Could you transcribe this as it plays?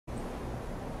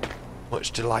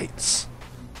much delights.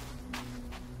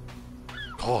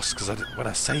 Of course, because when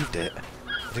I saved it,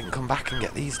 I didn't come back and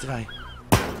get these, did I?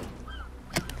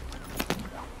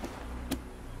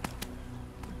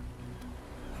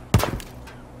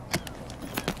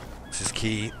 This is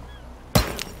key.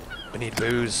 We need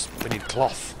booze. We need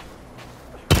cloth.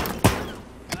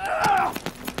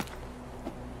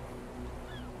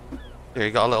 Yeah, he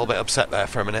got a little bit upset there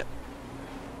for a minute.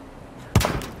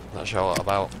 Not sure what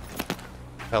about.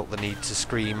 Felt the need to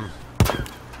scream.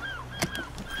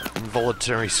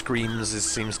 Involuntary screams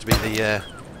seems to be the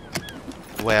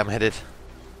way I'm headed.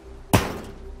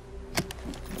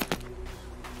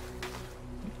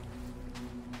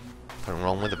 Nothing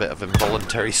wrong with a bit of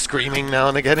involuntary screaming now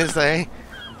and again, is there?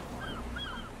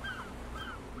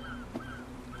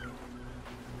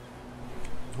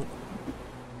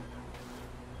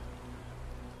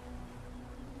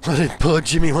 Poor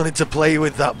Jimmy wanted to play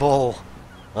with that ball.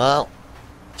 Well,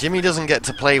 Jimmy doesn't get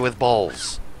to play with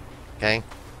balls. Okay?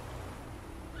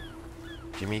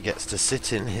 Jimmy gets to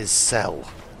sit in his cell.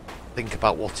 Think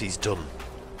about what he's done.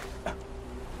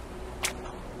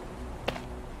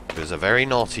 He was a very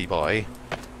naughty boy.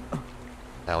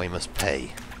 Now he must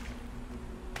pay.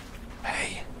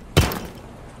 Pay.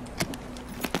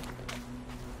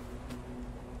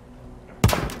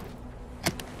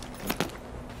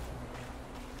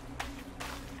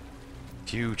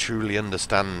 Few truly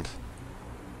understand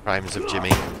crimes of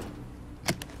Jimmy.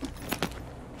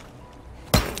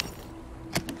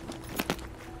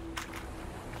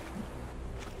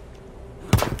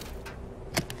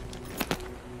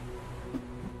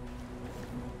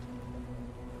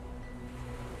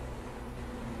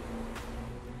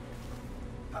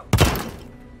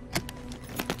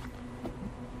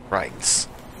 Right.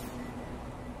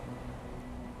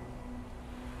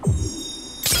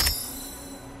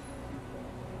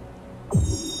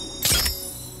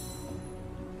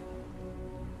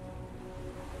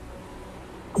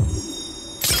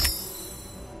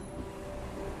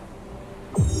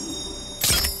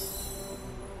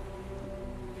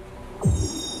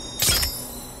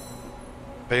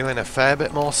 Feeling a fair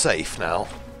bit more safe now.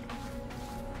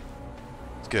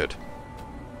 It's good.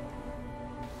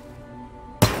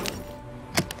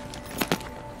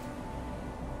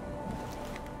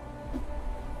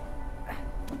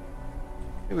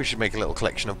 Maybe we should make a little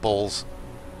collection of balls.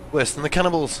 Worse than the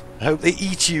cannibals. I hope they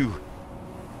eat you.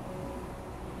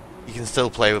 He can still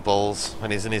play with balls when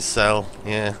he's in his cell.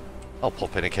 Yeah. I'll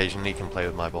pop in occasionally, he can play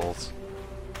with my balls.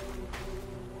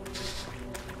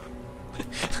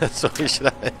 That's what we should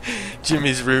have.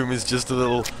 Jimmy's room is just a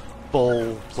little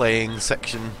ball playing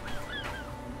section.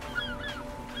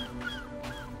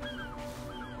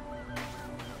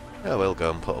 I will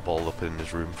go and put a ball up in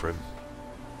his room for him.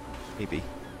 Maybe.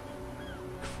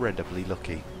 Incredibly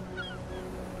lucky.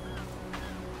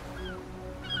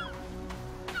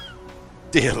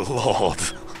 Dear Lord.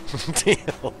 Dear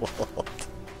Lord.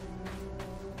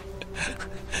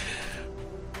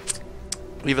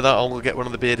 Either that or we'll get one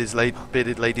of the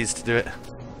bearded ladies to do it.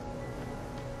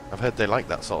 I've heard they like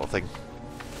that sort of thing.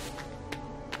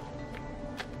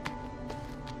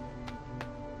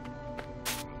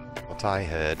 What I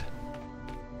heard.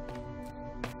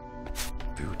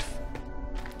 Food.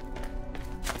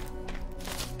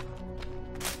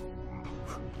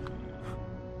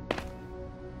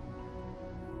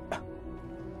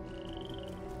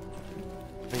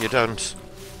 No, you don't.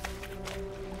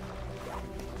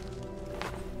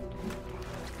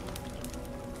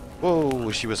 Whoa,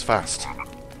 she was fast.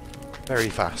 Very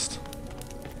fast.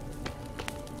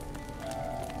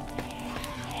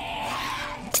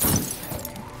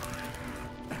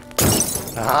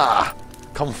 Ah!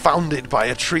 Confounded by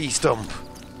a tree stump.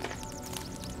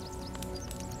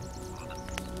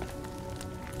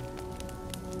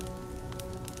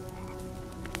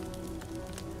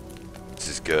 This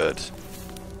is good.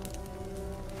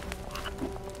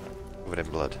 Covered in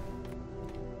blood.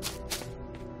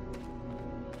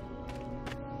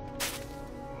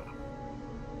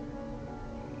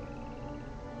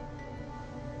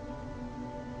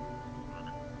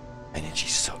 Energy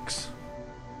sucks.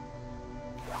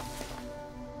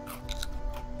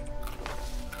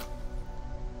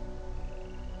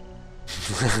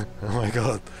 Oh my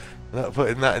god. I'm not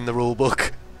putting that in the rule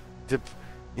book. You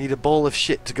need a ball of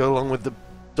shit to go along with the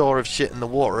door of shit and the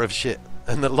water of shit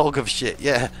and the log of shit.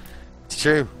 Yeah, it's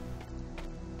true.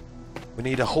 We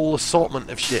need a whole assortment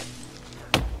of shit.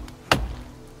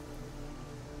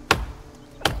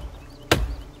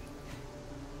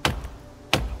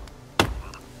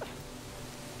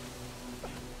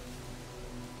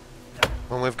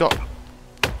 When we've got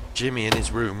Jimmy in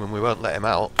his room and we won't let him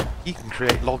out, he can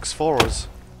create logs for us.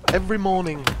 Every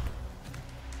morning.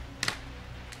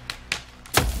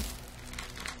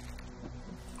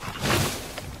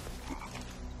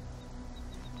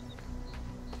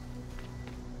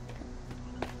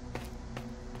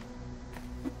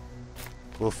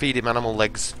 We'll feed him animal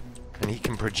legs, and he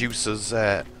can produce us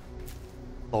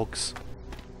logs.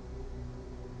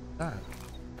 Ah.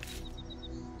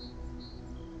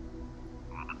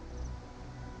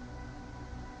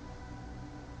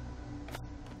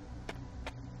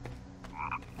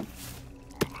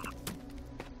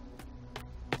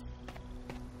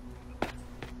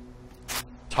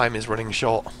 Time is running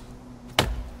short.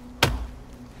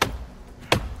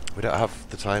 We don't have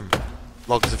the time.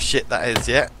 Logs of shit, that is,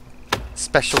 yeah.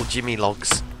 Special Jimmy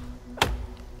logs.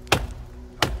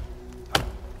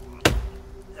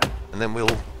 And then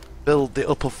we'll build the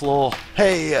upper floor.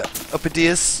 Hey, Upper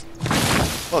Deers.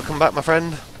 Welcome back, my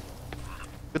friend.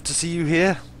 Good to see you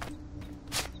here.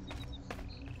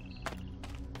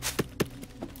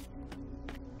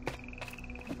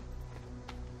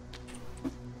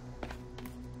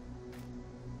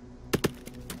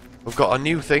 We've got a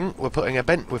new thing. We're putting a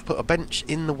bench. We've put a bench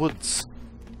in the woods.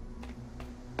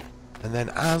 And then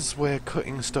as we're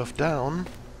cutting stuff down,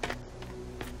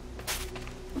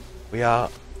 we are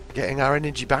getting our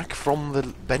energy back from the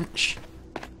bench.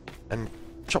 And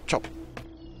chop chop.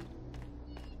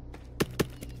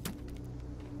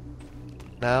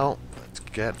 Now, let's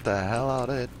get the hell out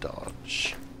of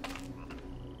Dodge.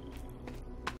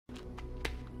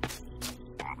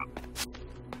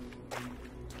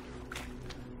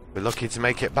 We're lucky to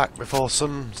make it back before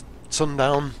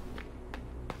sundown.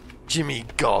 Jimmy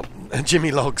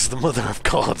Logs, the mother of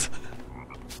God.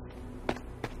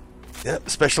 Yep,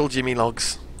 special Jimmy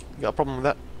Logs. You got a problem with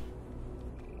that?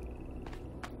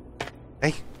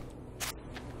 Hey?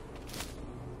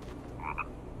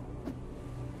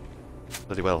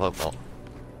 Bloody well hope not.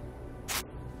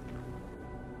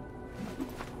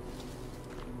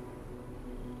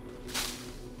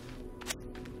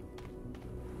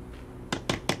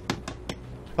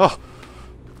 Oh!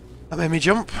 That made me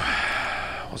jump.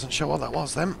 Wasn't sure what that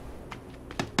was then.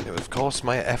 It was, of course,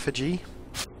 my effigy.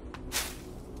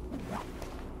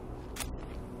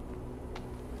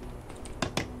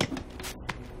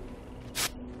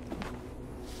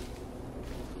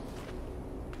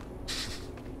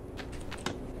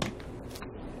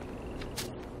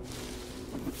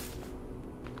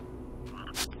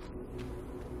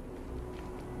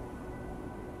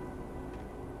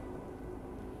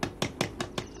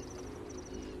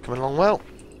 Coming along well.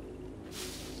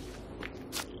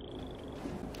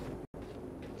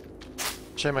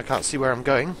 Shame I can't see where I'm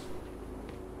going.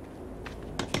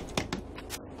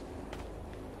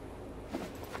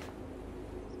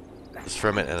 Just for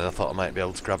a minute, and I thought I might be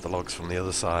able to grab the logs from the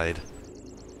other side.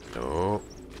 No.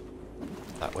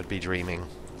 That would be dreaming.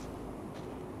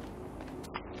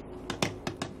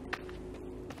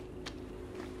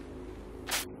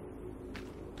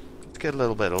 Let's get a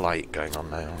little bit of light going on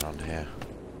now around here.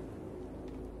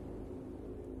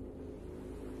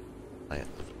 Light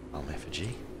on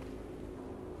effigy.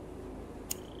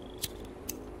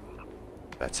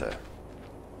 Better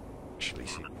actually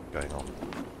see what's going on,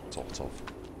 sort of.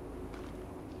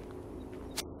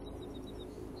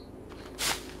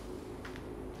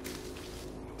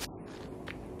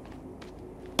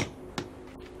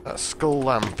 That skull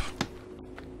lamp.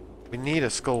 We need a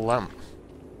skull lamp.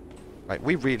 Right,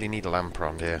 we really need a lamp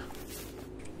around here.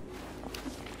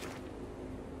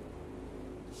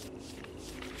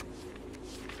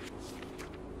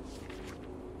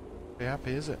 Be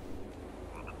happy, is it?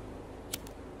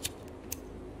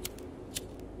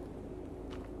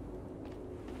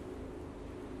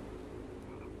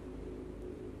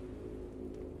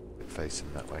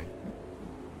 Facing that way.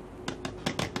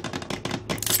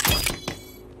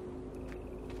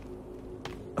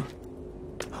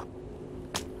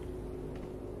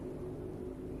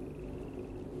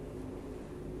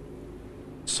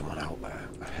 Someone out there.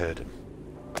 I heard him.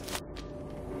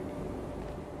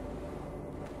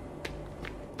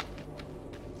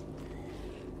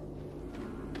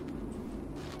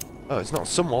 Oh, it's not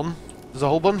someone. There's a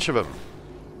whole bunch of them.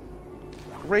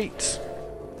 Great.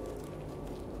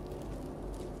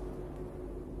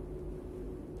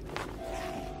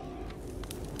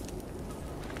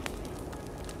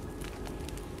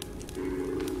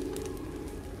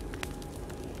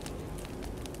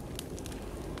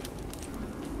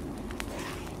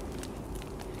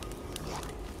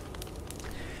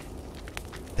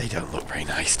 They don't look very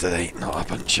nice, do they? Not a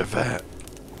bunch of, they're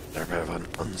a bit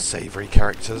of unsavoury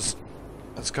characters.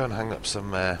 Let's go and hang up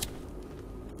some,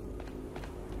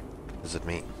 lizard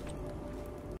meat.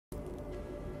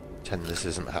 pretend this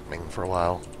isn't happening for a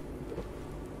while.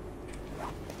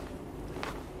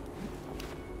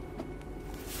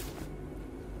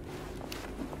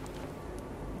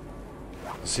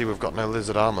 See, we've got no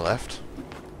lizard armor left.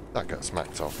 That got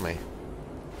smacked off me.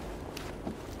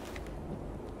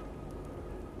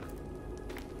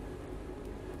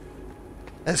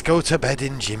 Let's go to bed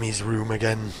in Jimmy's room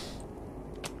again.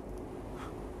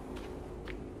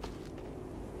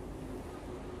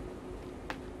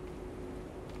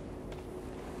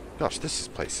 Gosh, this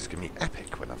place is going to be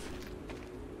epic when I've...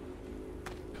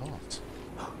 God.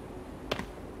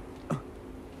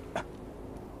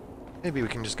 Maybe we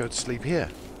can just go to sleep here.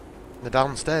 In the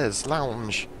downstairs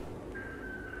lounge.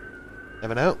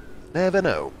 Never know. Never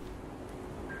know.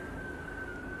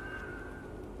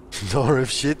 Door of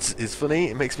shit is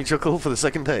funny. It makes me chuckle for the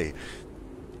second day.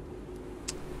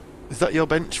 Is that your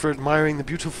bench for admiring the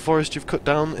beautiful forest you've cut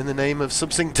down in the name of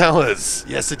Subsync Towers?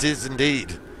 Yes, it is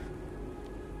indeed.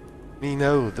 Me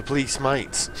know, the police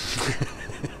might.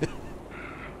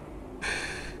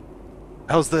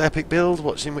 How's the epic build?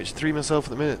 Watching Witcher 3 myself at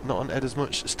the minute. Not on Ed as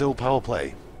much. Still power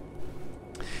play.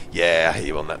 Yeah, I hear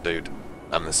you on that, dude.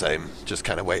 I'm the same. Just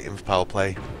kind of waiting for power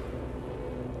play.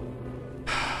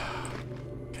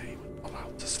 Okay, we're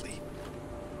allowed to sleep.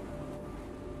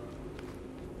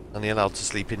 Only allowed to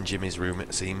sleep in Jimmy's room,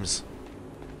 it seems.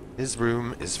 His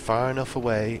room is far enough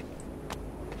away.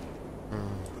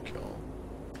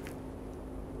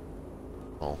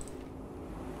 Oh,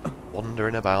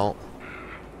 wandering about.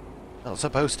 Not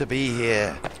supposed to be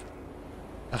here.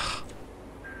 Ugh.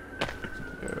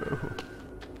 No.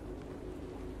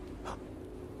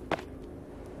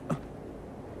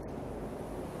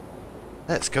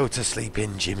 Let's go to sleep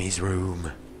in Jimmy's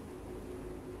room.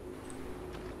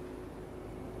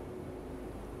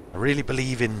 I really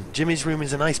believe in... Jimmy's room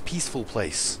is a nice peaceful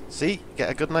place. See? Get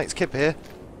a good night's kip here.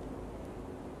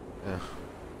 Yeah.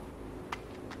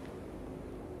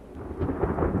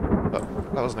 Oh,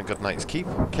 that wasn't a good night's kip.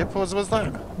 Kip, was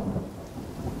that?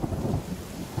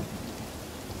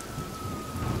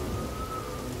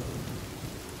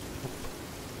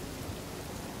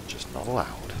 Just not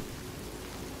allowed.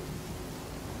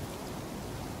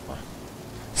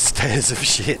 Stairs of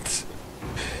shit.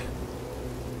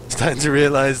 Starting to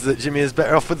realise that Jimmy is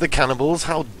better off with the cannibals.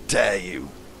 How dare you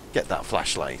get that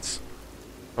flashlight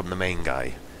from the main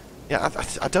guy? Yeah,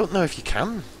 I don't know if you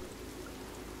can.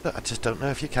 I just don't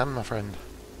know if you can, my friend.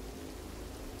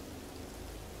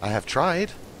 I have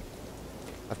tried.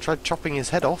 I've tried chopping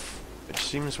his head off, which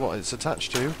seems what it's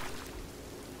attached to.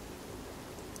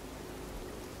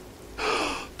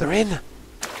 They're in!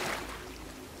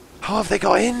 How have they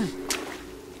got in?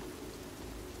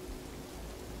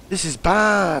 This is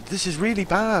bad. This is really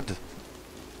bad.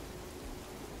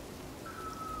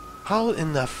 How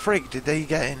in the frig did they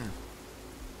get in?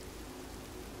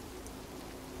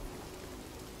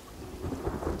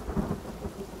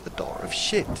 The door of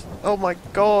shit. Oh my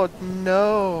god,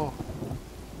 no.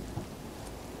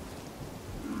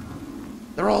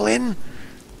 They're all in.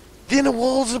 The inner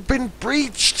walls have been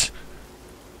breached.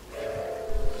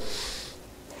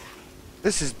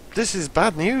 This is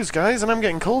bad news, guys, and I'm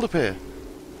getting cold up here.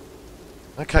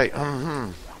 Okay,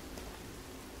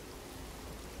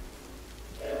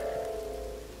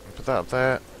 put that up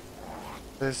there.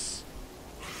 This.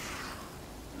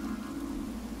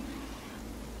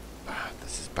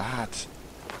 This is bad.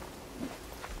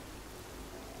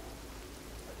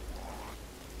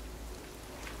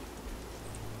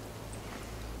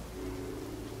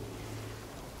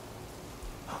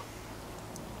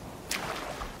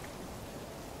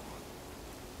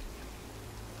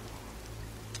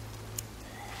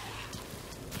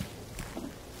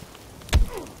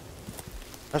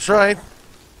 That's right.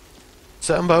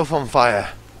 Set them both on fire.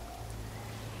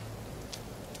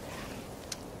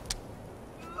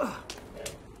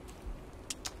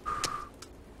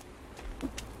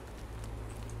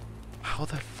 How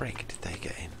the frig did they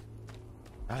get in?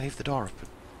 I leave the door open.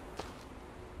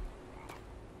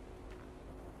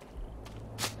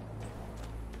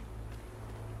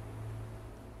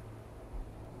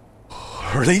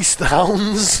 Release the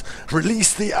hounds!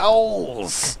 Release the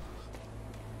owls!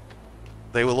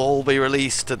 They will all be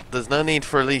released. There's no need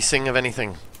for releasing of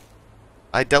anything.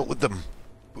 I dealt with them.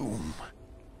 Boom.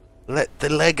 Let the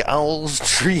leg owls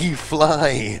tree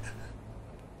fly.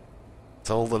 It's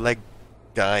all the leg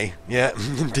guy. Yeah,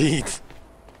 indeed.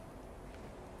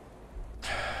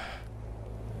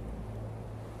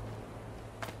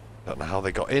 Don't know how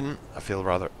they got in. I feel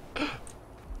rather...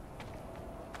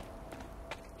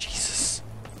 Jesus.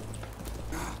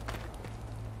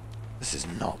 This is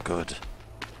not good.